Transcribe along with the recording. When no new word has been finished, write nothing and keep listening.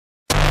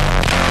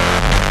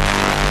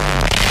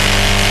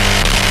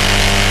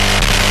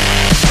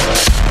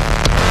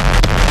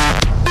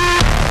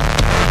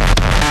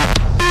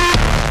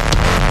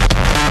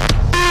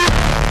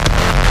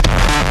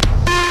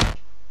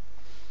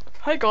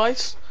Hey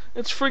guys,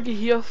 it's Freaky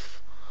here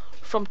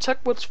from Tech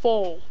with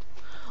Fall.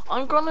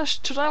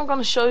 Today I'm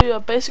gonna show you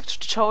a basic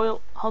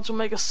tutorial how to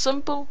make a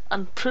simple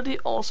and pretty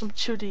awesome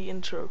 2D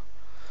intro.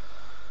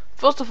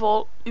 First of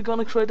all, you're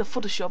gonna create a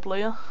Photoshop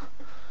layer.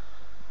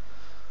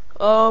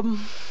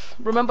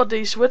 Remember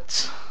this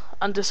width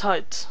and this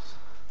height.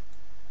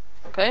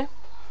 Okay.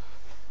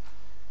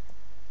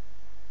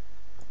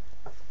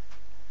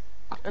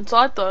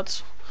 Inside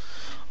that,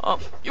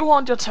 you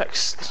want your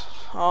text.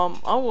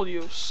 I will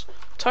use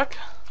Tech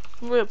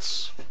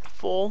with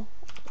for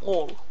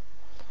all.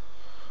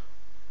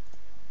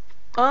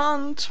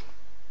 And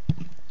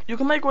you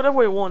can make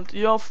whatever you want,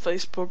 your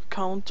Facebook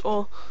account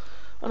or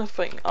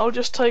anything. I'll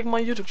just take my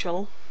YouTube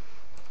channel.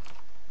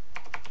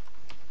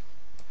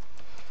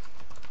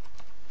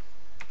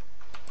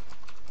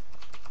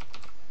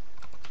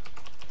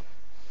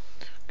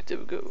 There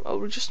we go. I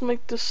will just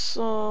make this,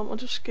 I'll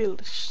just scale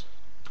this.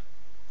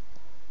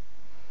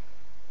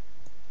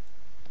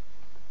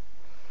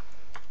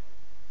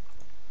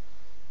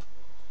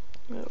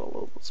 Yeah, a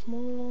little bit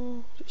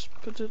smaller.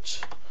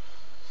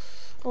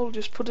 I'll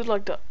just put it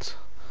like that.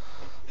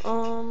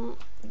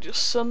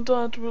 Just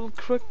center it real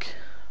quick.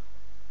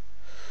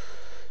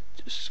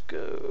 Just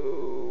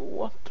go.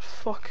 What the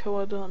fuck have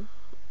I done?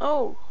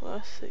 Oh,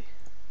 I see.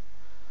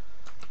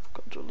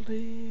 Control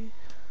D.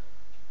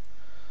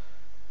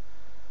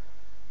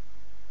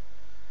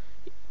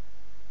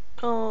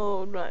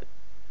 Oh, right.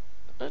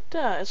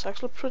 There is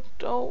actually pretty.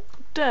 Oh,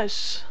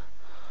 there's.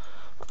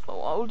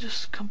 Oh, I'll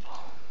just come.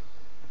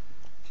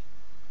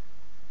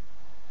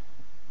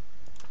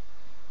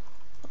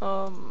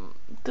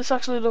 This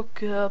actually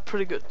look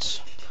pretty good.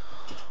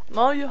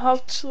 Now you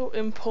have to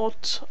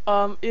import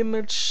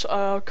image,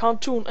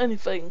 cartoon,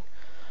 anything.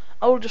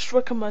 I would just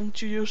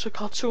recommend you use a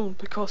cartoon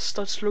because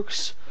that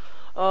looks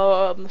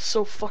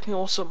so fucking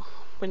awesome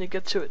when you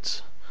get to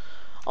it.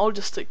 I'll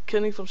just take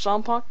Kenny from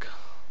Sound Park.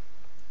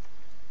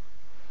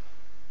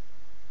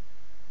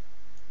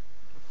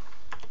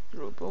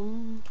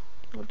 Boom.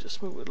 I'll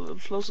just move it a little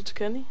closer to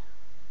Kenny.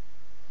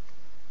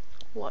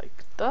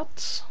 Like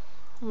that.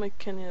 Make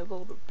Kenny a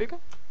little bit bigger.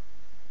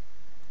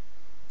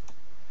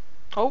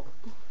 Oh,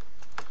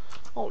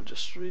 I'll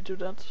just redo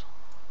that.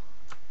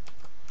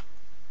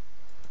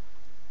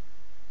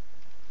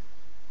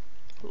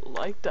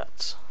 Like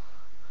that.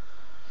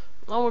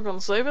 Now we're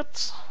gonna save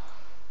it.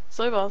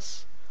 Save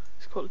as.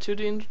 It's called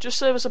 2D. Just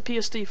save as a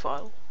PSD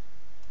file.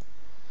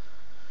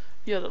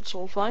 Yeah, that's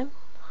all fine.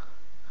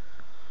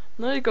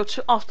 Now you go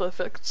to After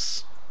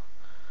Effects.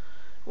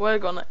 We're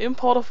gonna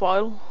import a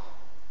file.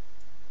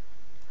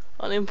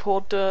 And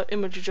import the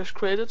image you just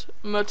created.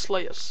 Merge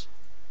layers.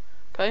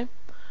 Okay.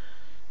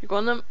 You're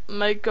gonna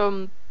make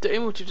the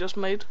image you just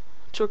made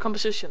to a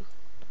composition.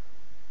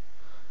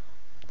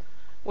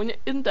 When you're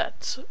in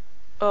that,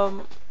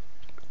 you're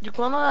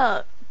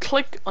gonna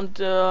click on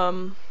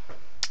the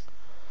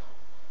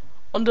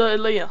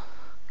layer.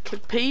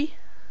 Click P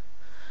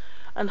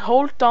and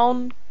hold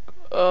down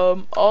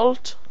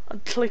Alt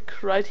and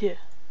click right here.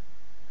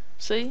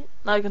 See?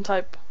 Now you can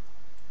type.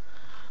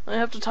 Now you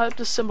have to type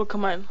this simple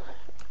command: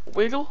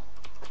 wiggle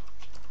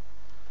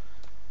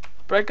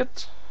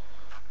bracket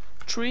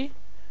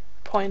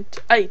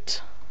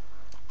 3.8.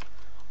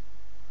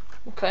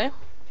 Okay.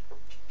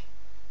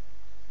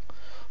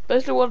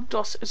 Basically what it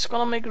does, it's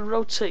gonna make it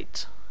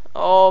rotate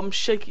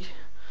shaky.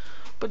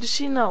 But you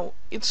see now,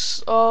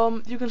 it's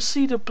you can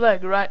see the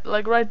black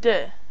right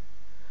there.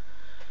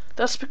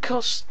 That's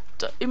because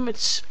the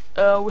image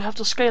we have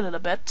to scale it a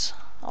bit.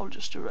 I'll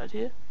just do right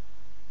here.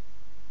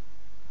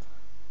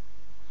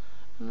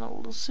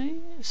 Now we'll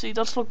see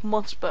that's look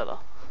much better.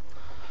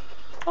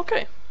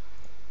 Okay.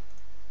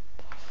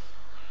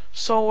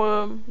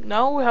 So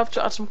now we have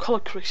to add some color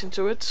correction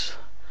to it.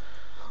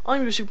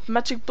 I'm using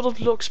Magic Bullet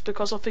Looks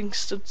because I think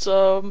it's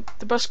the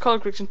best color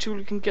correction tool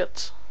you can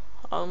get.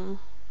 Open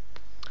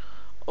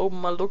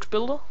my Looks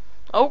builder.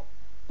 Oh,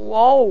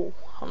 whoa!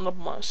 I'm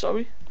not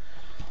sorry.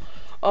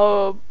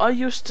 I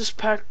used this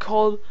pack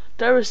called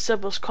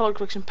Zebra's Color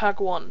Correction Pack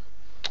 1.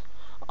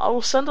 I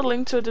will send a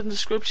link to it in the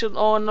description,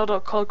 or another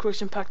color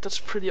correction pack that's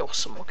pretty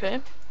awesome.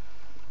 Okay.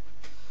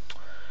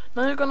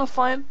 Now you're gonna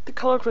find the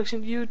color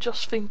correction you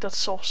just think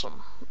that's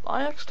awesome.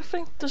 I actually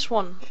think this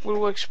one will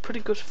work pretty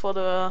good for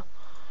the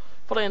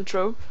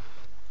intro.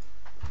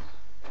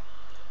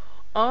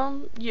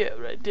 Yeah,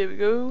 right, there we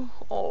go.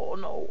 Oh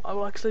no, I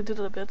actually did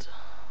it a bit.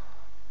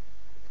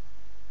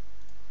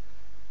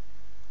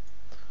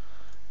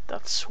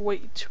 That's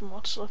way too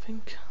much, I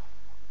think.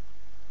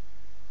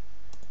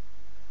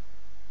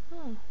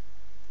 What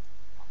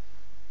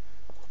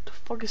the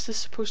fuck is this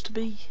supposed to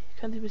be?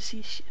 Can't even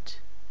see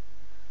shit.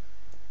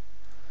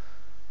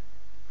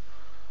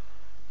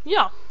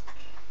 Yeah.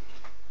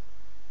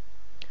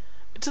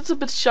 It's a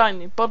bit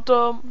shiny, but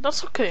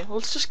that's okay.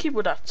 Let's just keep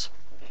with that.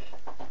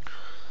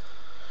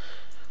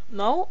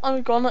 Now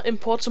I'm gonna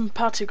import some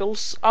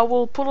particles. I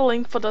will put a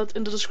link for that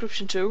in the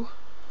description too.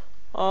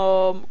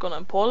 Gonna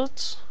import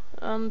it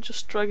and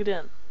just drag it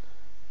in.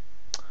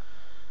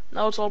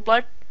 Now it's all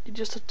black. You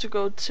just have to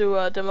go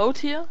to the mode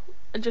here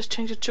and just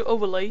change it to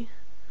overlay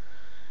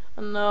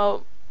And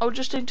now I'll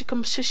just change the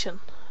composition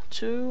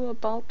to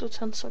about the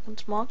 10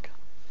 seconds mark.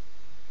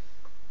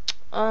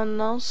 And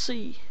now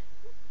see.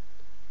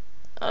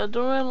 I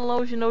don't really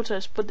know if you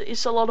noticed, but there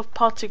is a lot of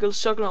particles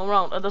circling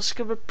around, and that's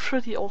give a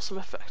pretty awesome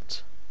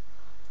effect.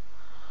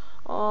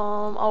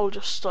 I'll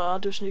just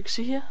do some. You can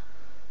see here.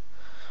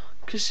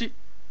 You can see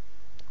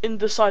in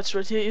the sides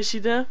right here. You see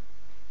there.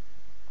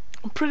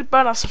 Pretty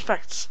badass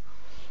effects.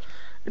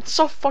 It's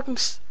so fucking.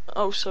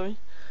 Oh, sorry.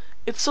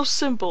 It's so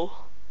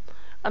simple,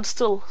 and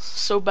still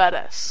so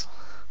badass.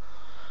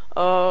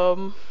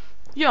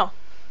 Yeah.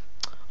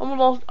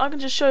 I can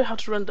just show you how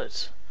to render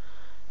it.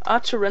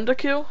 Add to render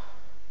queue.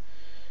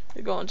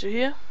 You go into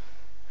here,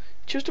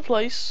 choose the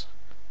place,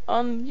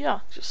 and yeah,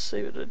 just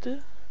save it right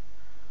there.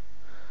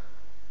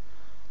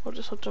 I'll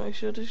just have to make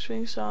sure these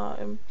things are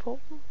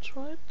important,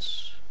 right?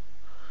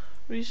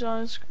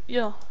 Resize,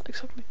 yeah,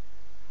 exactly.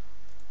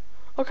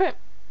 Okay,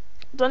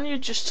 then you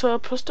just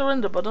press the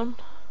render button.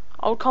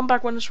 I'll come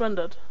back when it's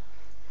rendered.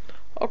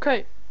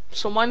 Okay,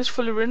 so mine is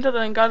fully rendered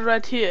and I got it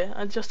right here.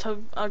 I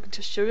can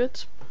just show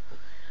it.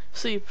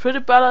 See, pretty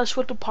badass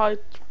with the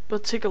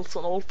particles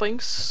and all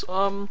things.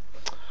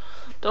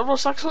 That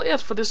was actually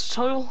it for this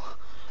tutorial.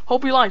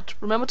 Hope you liked.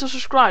 Remember to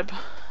subscribe.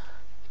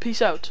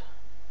 Peace out.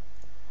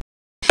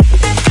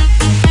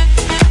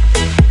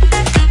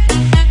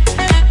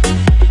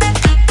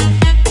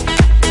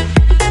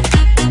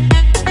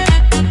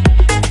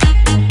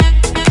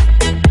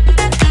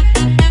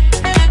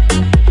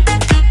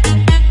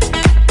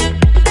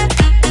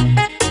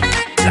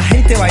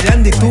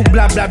 Bailando y tú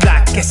bla bla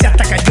bla, que se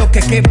hasta cayó,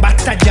 que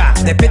basta ya.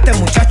 Despierta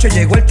muchacho,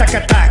 llegó el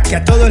Tacata, que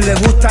a todos les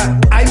gusta.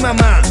 Ay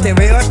mamá, te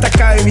veo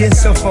atacado y bien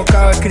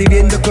sofocado,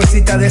 escribiendo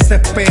cositas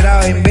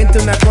desesperado. Inventa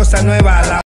una cosa nueva.